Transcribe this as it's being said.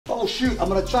oh shoot, I'm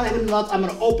gonna try to hit him nuts, I'm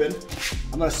gonna open.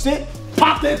 I'm gonna sit,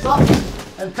 pop this up,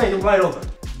 and take him right over.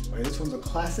 Okay, this one's a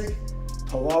classic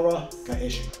Tawara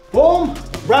Gaeshi. Boom,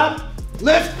 wrap,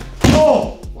 lift,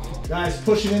 oh! Guys,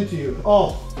 pushing into you.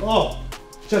 Oh,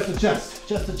 chest to chest,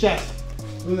 chest to chest.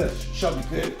 Look at this, shove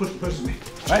me, pushes me,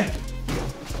 right?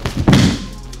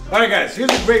 All right guys,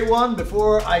 here's a great one.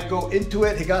 Before I go into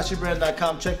it,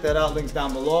 higashibrand.com, check that out, links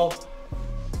down below.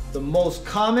 The most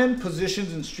common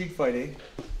positions in street fighting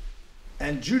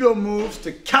and judo moves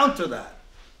to counter that.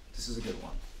 This is a good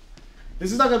one.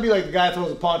 This is not gonna be like the guy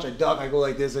throws a punch, I duck, I go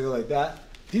like this, I go like that.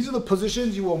 These are the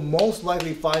positions you will most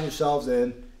likely find yourselves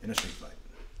in a street fight.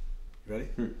 You ready?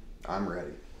 I'm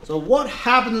ready. So what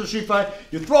happens in a street fight?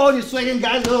 You're throwing, you're swinging,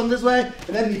 guys going this way,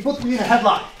 and then he puts me in a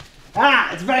headlock.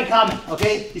 It's very common,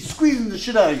 okay? He's squeezing the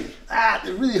shit out of you.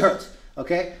 It really hurts,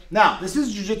 okay? Now, this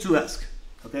is Jiu-Jitsu-esque,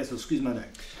 okay? So squeeze my neck,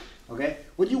 okay?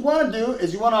 What you wanna do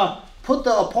is you wanna put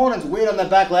the opponent's weight on that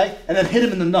back leg and then hit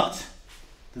him in the nuts.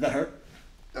 Did that hurt?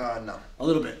 No. A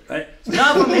little bit, right? So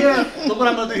now from here, look what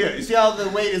I'm gonna do here. You see how the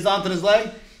weight is onto his leg?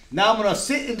 Now I'm gonna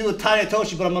sit and do a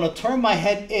Tainatoshi, but I'm gonna turn my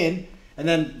head in and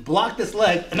then block this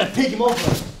leg and then take him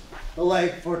over the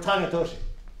leg for a Tainatoshi.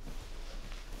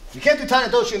 You can't do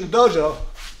Tainatoshi in the dojo,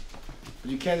 but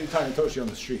you can do Tainatoshi on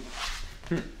the street.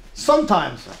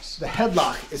 Sometimes the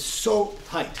headlock is so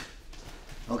tight,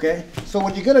 okay? So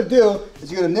what you're gonna do is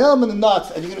you're gonna nail him in the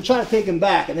nuts and you're gonna try to take him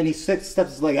back and then he steps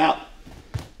his leg out.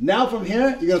 Now from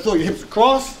here, you're gonna throw your hips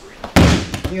across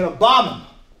and you're gonna bomb him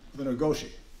with an Ogoshi.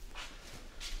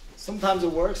 Sometimes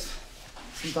it works,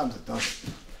 sometimes it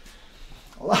doesn't.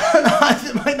 A lot of times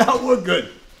it might not work good,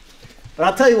 but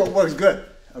I'll tell you what works good,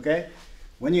 okay?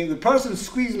 When the person's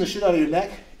squeezing the shit out of your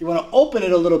neck, you want to open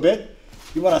it a little bit.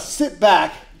 You want to sit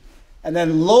back and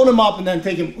then load him up and then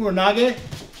take him Uranage,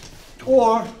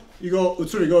 or you go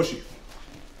Utsurigoshi.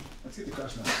 Let's get the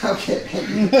question out. Okay.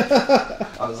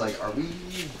 I was like, are we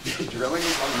drilling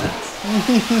this on nets?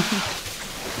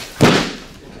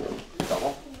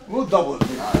 Double? We'll double it.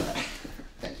 Right.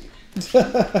 Thank you.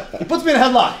 He puts me in a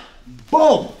headlock.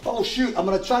 Boom! Oh shoot, I'm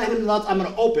going to try to hit him in the nuts. I'm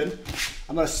going to open.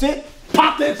 I'm going to sit,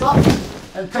 pop this up,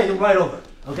 and take him right over,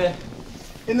 okay?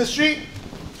 In the street,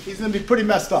 he's gonna be pretty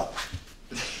messed up.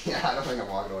 Yeah, I don't think I'm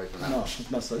walking away from that. No, it's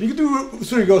messed up. You can do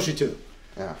Utsurigoshi too.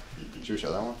 Yeah. Should we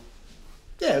show that one?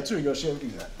 Yeah, Utsurigoshi, we can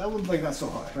do that. That one's like not so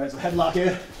hard, right? So headlock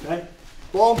here, right?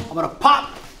 Boom, I'm gonna pop,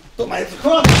 put my hips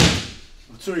across.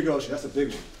 Utsurigoshi, that's a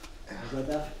big one. You got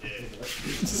that?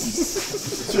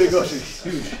 Utsurigoshi,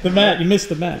 huge. The mat, you missed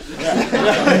the mat.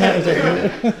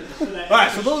 Yeah. All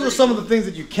right, so those are some of the things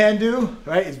that you can do,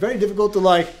 right? It's very difficult to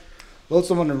like load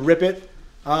someone and rip it.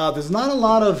 There's not a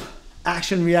lot of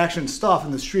action-reaction stuff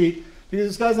in the street because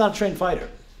this guy's not a trained fighter,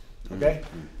 okay?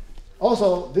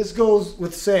 Also, this goes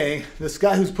with saying this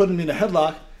guy who's putting me in a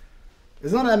headlock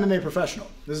is not an MMA professional.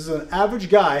 This is an average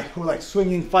guy who like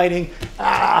swinging, fighting,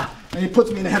 and he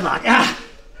puts me in a headlock,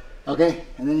 okay?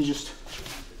 And then you just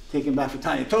take him back for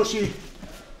Tainatoshi,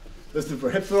 listen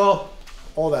for hip throw,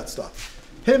 all that stuff.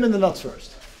 Hit him in the nuts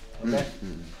first, okay?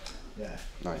 Yeah.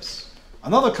 Nice.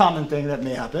 Another common thing that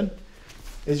may happen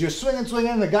is you're swinging,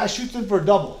 and the guy shoots in for a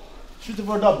double.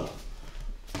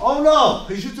 Oh no,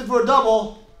 he shoots in for a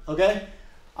double, okay?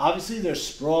 Obviously there's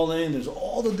sprawling, there's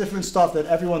all the different stuff that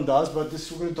everyone does, but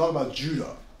we're gonna talk about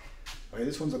Judo. Okay,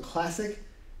 this one's a classic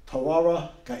Tawara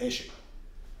Gaeshi.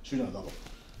 Shooting on a double.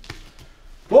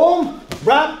 Boom,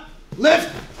 wrap,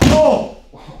 lift, oh!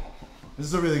 This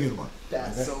is a really good one.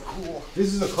 That's so cool.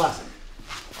 This is a classic.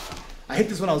 I hit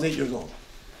this when I was 8 years old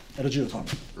at a judo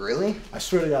tournament. Really? I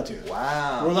swear to God to you.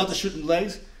 Wow. We're allowed to shoot in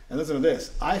legs, and listen to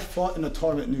this. I fought in a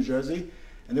tournament in New Jersey,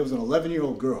 and there was an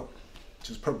 11-year-old girl.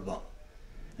 She was purple belt.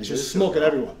 And she was smoking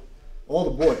everyone, all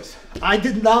the boys. I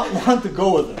did not want to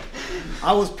go with her.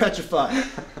 I was petrified.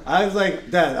 I was like,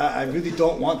 Dad, I really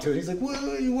don't want to. And he's like, what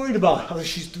are you worried about? I was like,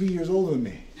 she's 3 years older than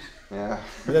me. Yeah.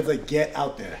 But Dad's like, get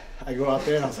out there. I go out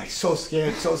there, and I was like, so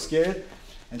scared.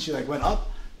 And she like went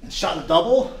up and shot a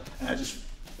double, and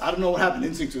I don't know what happened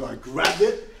instinctively. I grabbed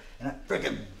it, and I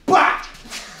freaking BAH!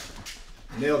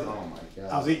 Nailed it. Oh my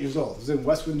God. I was 8 years old. It was in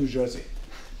Westwood, New Jersey.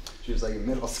 She was like in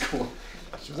middle school.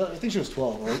 I think she was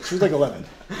 12, right? She was like 11.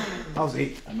 I was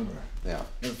 8, I remember. Yeah.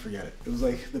 Never forget it. It was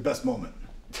like the best moment.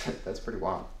 That's pretty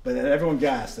wild. But everyone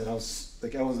gasped that I was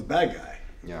a bad guy.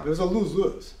 Yeah. It was a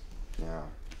lose-lose. Yeah.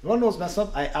 You wanna know what's messed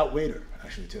up? I outweighed her,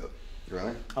 actually, too.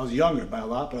 Really? I was younger by a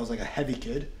lot, but I was like a heavy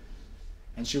kid.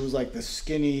 And she was like this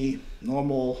skinny,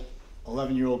 normal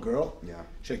 11-year-old girl. Yeah.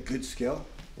 She had good skill.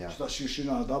 Yeah. She thought she was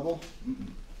shooting on a double.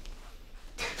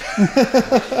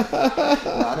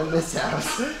 Not in this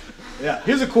house. Yeah,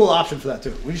 here's a cool option for that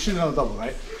too. When you're shooting on a double,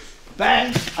 right?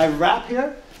 Bang, I wrap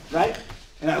here, right?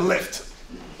 And I lift.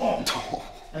 Oh.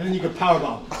 And then you can power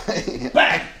bomb.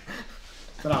 Bang!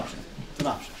 It's an option. It's an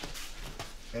option.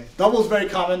 Okay. Double is very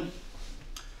common.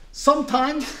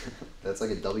 Sometimes. That's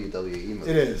like a WWE move.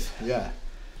 It is, yeah.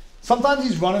 Sometimes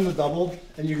he's running the double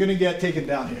and you're gonna get taken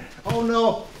down here. Oh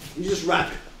no, you just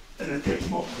wrap it and then take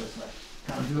him over this way.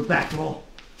 Kind of do a back roll.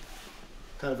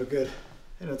 Kind of a good,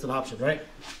 that's an option, right?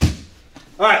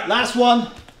 All right, last one.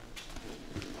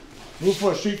 Move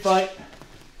for a street fight.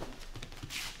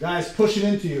 Guys pushing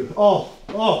into you.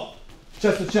 Oh,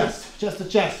 chest to chest, chest to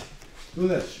chest. Do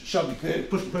this, shove me,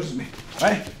 pushes me,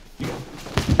 right? You go.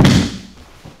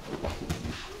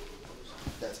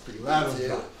 That's pretty Right good on too.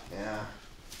 top. Yeah.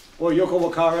 Or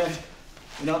Yoko Wakare,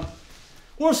 you know?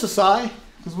 Or Seoi,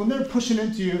 because when they're pushing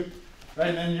into you, right,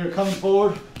 and then you're coming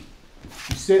forward,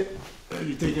 you sit, and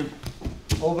you take him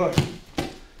over,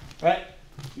 right?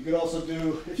 You could also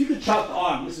do, if you could chop the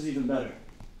arm, this is even better.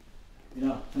 You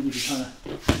know, and you can kind of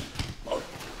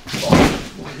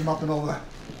take him up and over,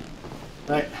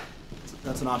 right?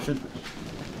 That's an option.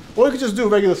 Or you could just do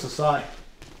regular Seoi,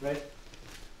 right?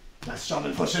 That's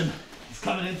shoving, pushing, he's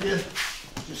coming into you,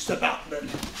 just step out and then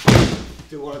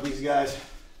do one of these guys.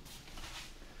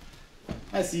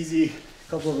 That's easy,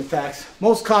 a couple of attacks.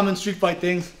 Most common street fight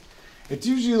things, it's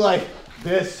usually like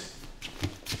this,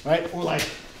 right? Or like,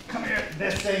 come here,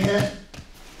 this thing here.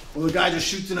 Or the guy just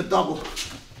shoots in a double.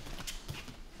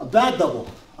 A bad double.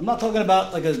 I'm not talking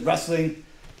about like a wrestling,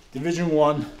 Division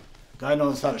I, guy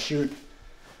knows how to shoot,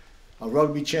 a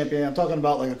rugby champion. I'm talking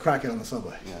about like a crackhead on the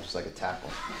subway. Yeah, just like a tackle.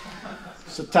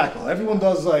 It's a tackle. Everyone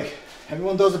does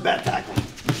a bad tackle.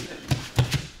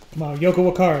 Come on,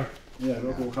 Yoko Wakare. Yeah,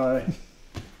 Yoko Wakare.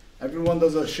 Everyone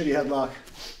does a shitty headlock.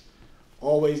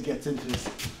 Always gets into this.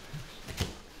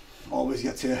 Always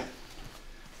gets here.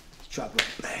 Trap it.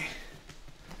 Bang.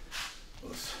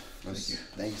 Thank you.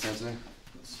 Thank you, Sensei.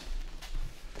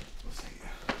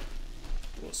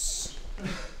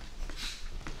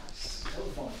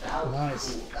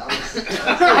 Nice.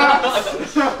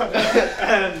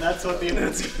 And that's what the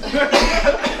internet's